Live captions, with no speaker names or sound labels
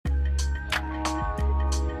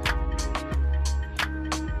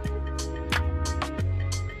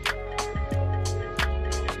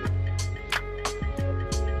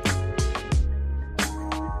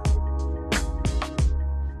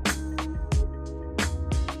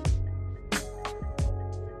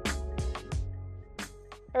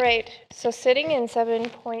All right, so sitting in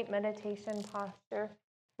 7-point meditation posture,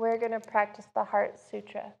 we're going to practice the Heart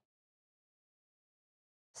Sutra.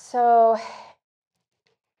 So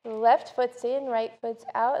left foot's in, right foot's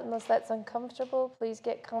out. Unless that's uncomfortable, please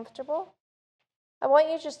get comfortable. I want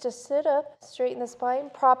you just to sit up, straighten the spine,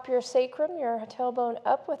 prop your sacrum, your tailbone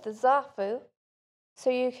up with the zafu, so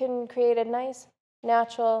you can create a nice,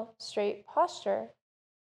 natural, straight posture.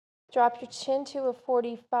 Drop your chin to a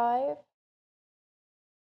 45.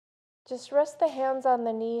 Just rest the hands on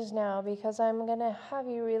the knees now, because I'm going to have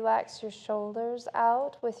you relax your shoulders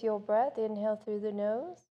out with your breath. Inhale through the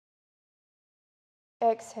nose.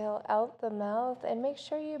 Exhale out the mouth, and make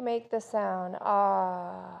sure you make the sound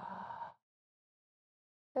ah.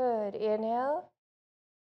 Good. Inhale.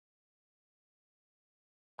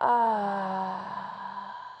 Ah.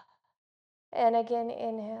 And again,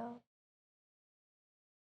 inhale.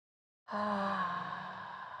 Ah.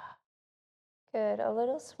 Good. A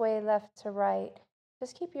little sway left to right.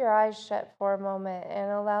 Just keep your eyes shut for a moment and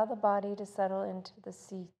allow the body to settle into the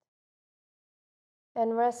seat.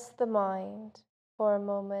 And rest the mind for a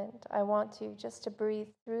moment. I want you just to breathe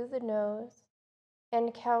through the nose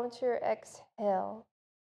and count your exhale.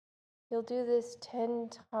 You'll do this 10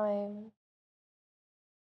 times.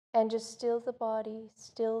 And just still the body,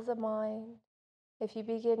 still the mind. If you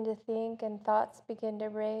begin to think and thoughts begin to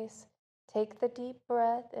race, take the deep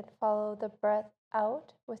breath and follow the breath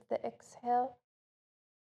out with the exhale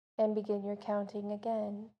and begin your counting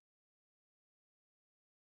again.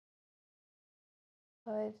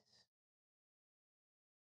 Good.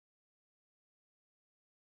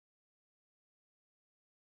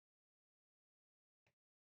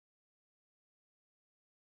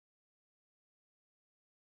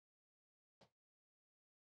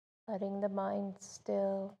 Letting the mind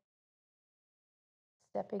still,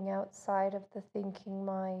 stepping outside of the thinking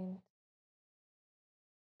mind,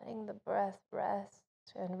 letting the breath rest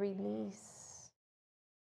and release.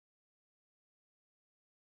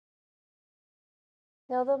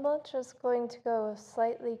 Now the mantra is going to go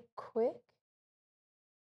slightly quick.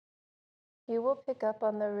 You will pick up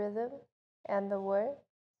on the rhythm and the word.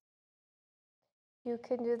 You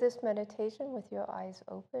can do this meditation with your eyes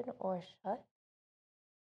open or shut.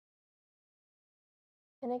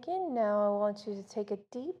 And again, now I want you to take a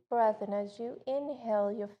deep breath, and as you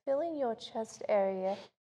inhale, you're filling your chest area,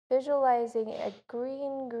 visualizing a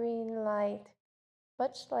green light,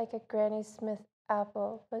 much like a Granny Smith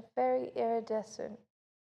apple, but very iridescent.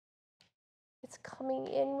 It's coming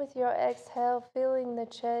in with your exhale, filling the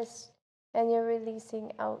chest, and you're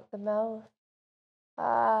releasing out the mouth.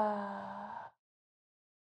 Ah.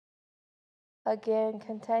 Again,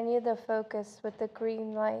 continue the focus with the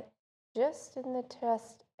green light just in the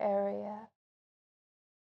chest area.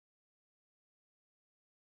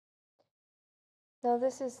 Now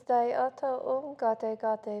this is Dayata Gate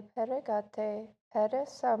Gate Perigate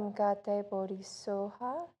Peresam Gate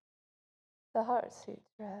Bodhisoha, the Heart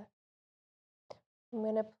Sutra. I'm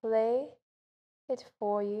going to play it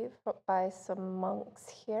for you by some monks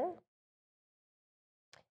here.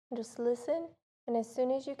 Just listen, and as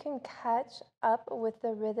soon as you can catch up with the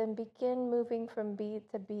rhythm, begin moving from beat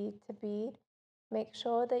to beat to beat. Make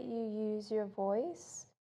sure that you use your voice,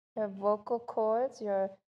 your vocal cords, your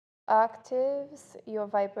octaves. Your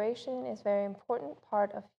vibration is a very important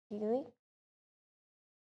part of healing.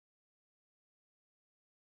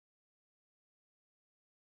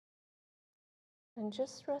 And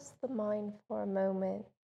just rest the mind for a moment.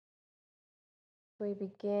 We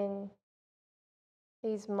begin.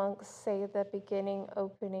 These monks say the beginning,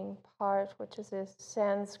 opening part, which is a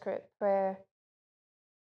Sanskrit prayer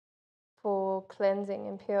for cleansing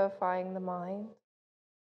and purifying the mind.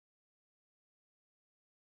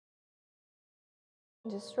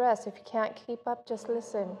 Just rest. If you can't keep up, just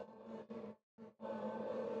listen.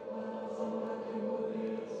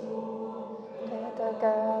 Gate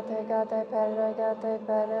gate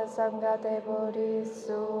para samgate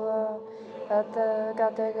bodhisattva. Gate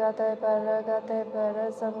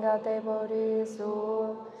para samgate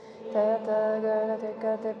bodhisattva. Gate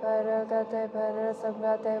para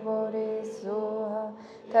samgate bodhisattva.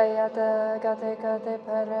 Gate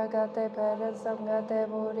para samgate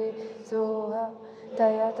bodhisattva.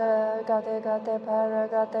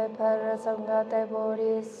 Gate para samgate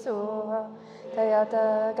bodhisattva.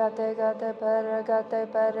 Tayata gate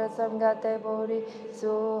para samgate bodhi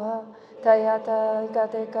suha. Tayata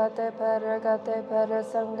gate para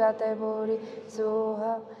samgate bodhi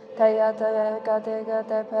suha.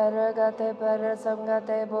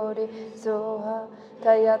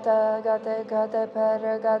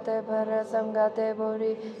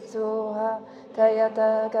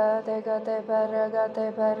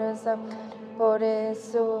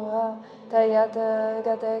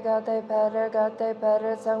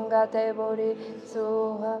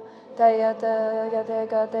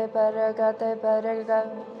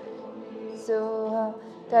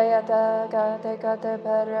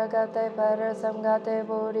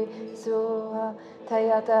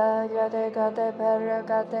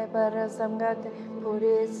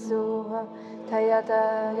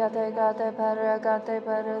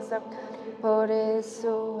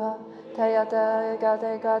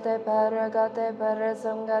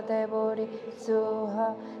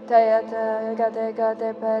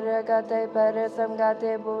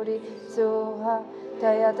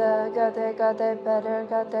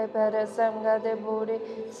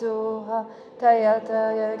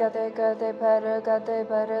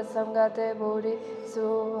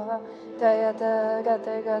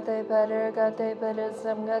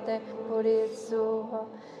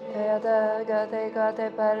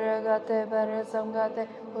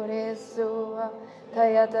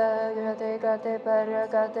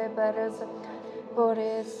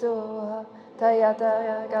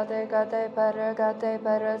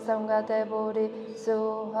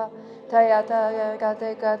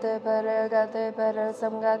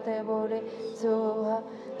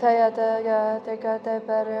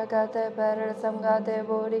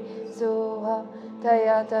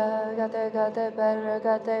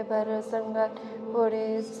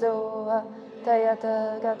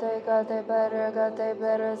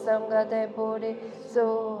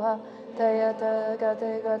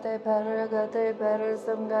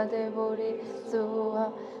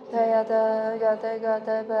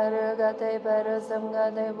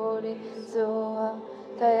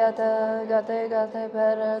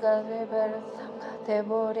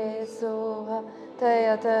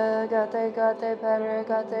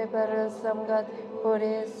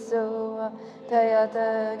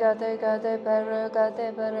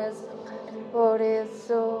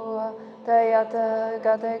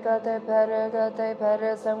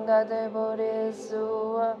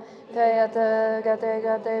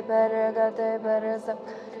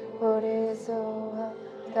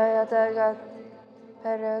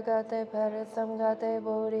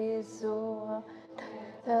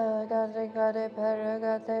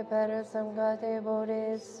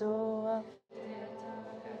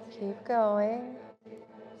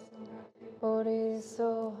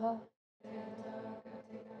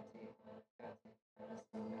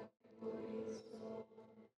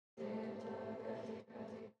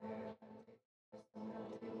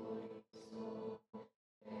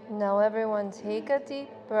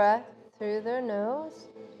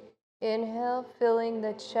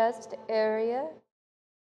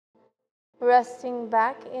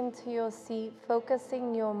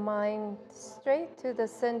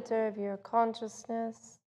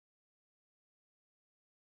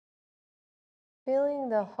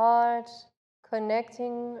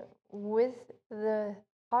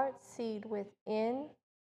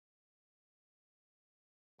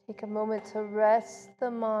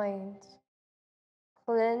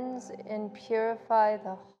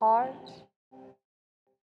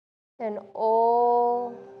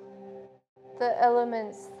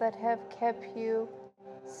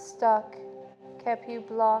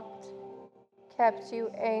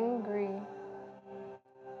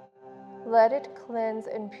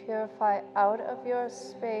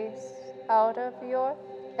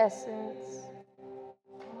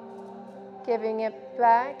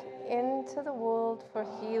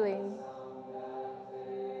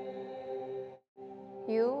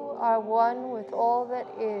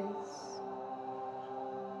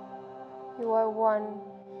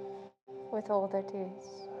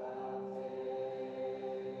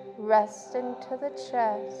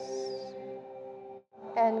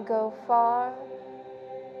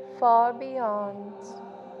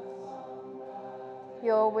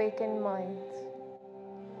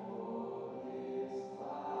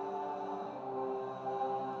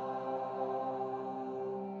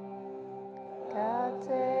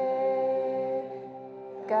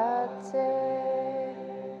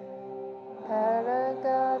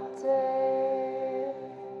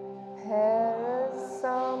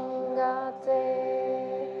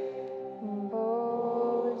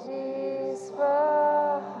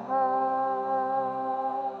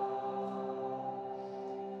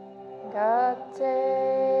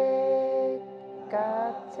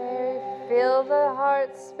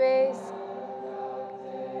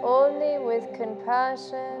 only with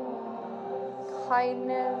compassion,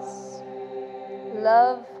 kindness,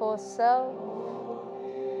 love for self,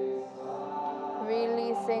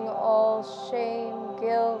 releasing all shame,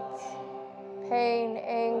 guilt, pain,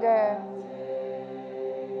 anger,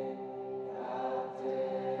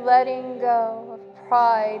 letting go of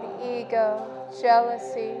pride, ego,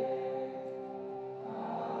 jealousy,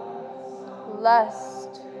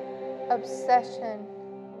 lust, obsession,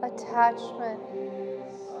 attachment.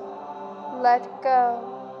 Let go.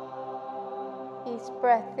 Each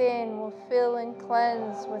breath in will fill and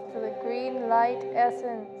cleanse with the green light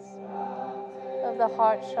essence of the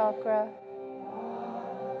heart chakra.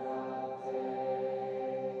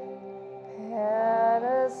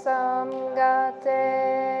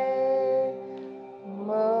 Parasamgate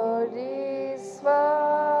Modi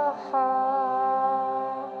Svaha.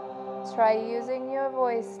 Try using your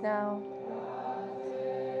voice now.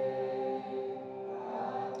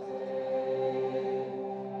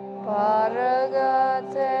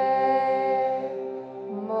 Paragate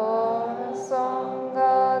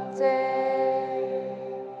Morsangate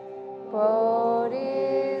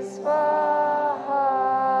Bodhisvaha.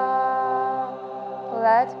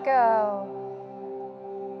 Let go.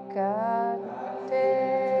 Gate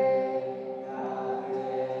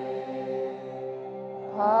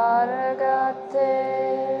Paragate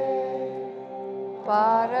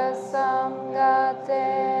Parasamgate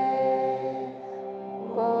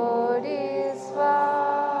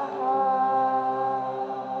Bodhisvaha.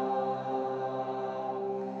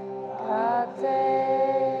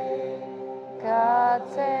 Gate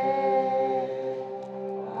Paragate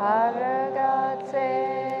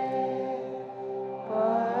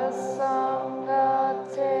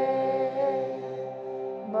Parasamgate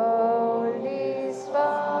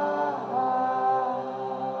Bodhisvaha.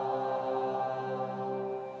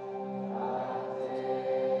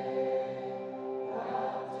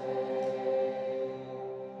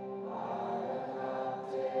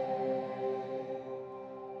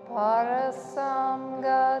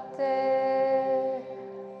 Parasamgate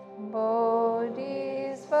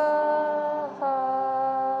Bodhisvaha.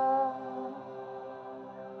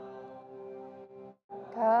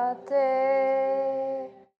 Gate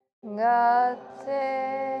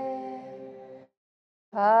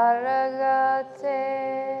Paragate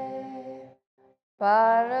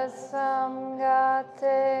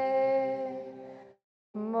Parasamgate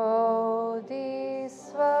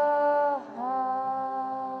Bodhisvaha.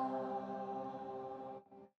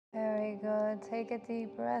 Very good. Take a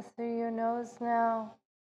deep breath through your nose now.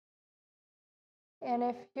 And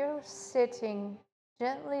if you're sitting,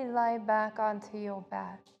 gently lie back onto your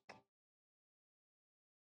back.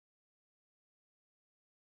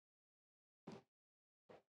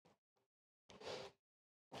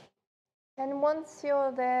 And once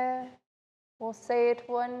you're there, we'll say it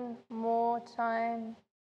one more time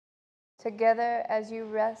together as you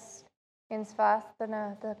rest in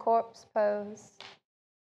Svasthana, the corpse pose,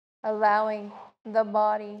 allowing the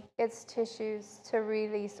body, its tissues to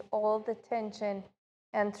release all the tension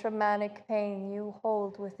and traumatic pain you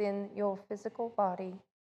hold within your physical body.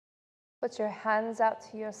 Put your hands out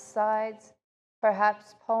to your sides,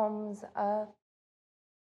 perhaps palms up.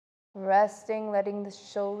 Resting, letting the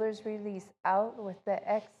shoulders release out with the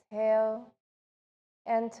exhale.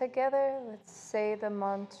 And together, let's say the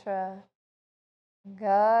mantra.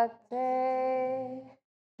 Gate,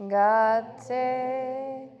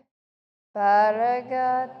 Gate,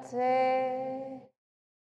 Paragate,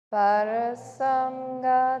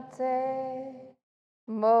 Parasamgate,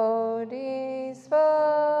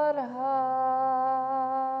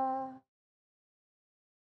 Bodhisvaha.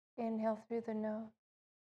 Inhale through the nose.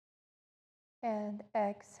 And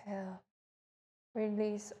exhale.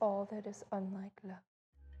 Release all that is unlike love.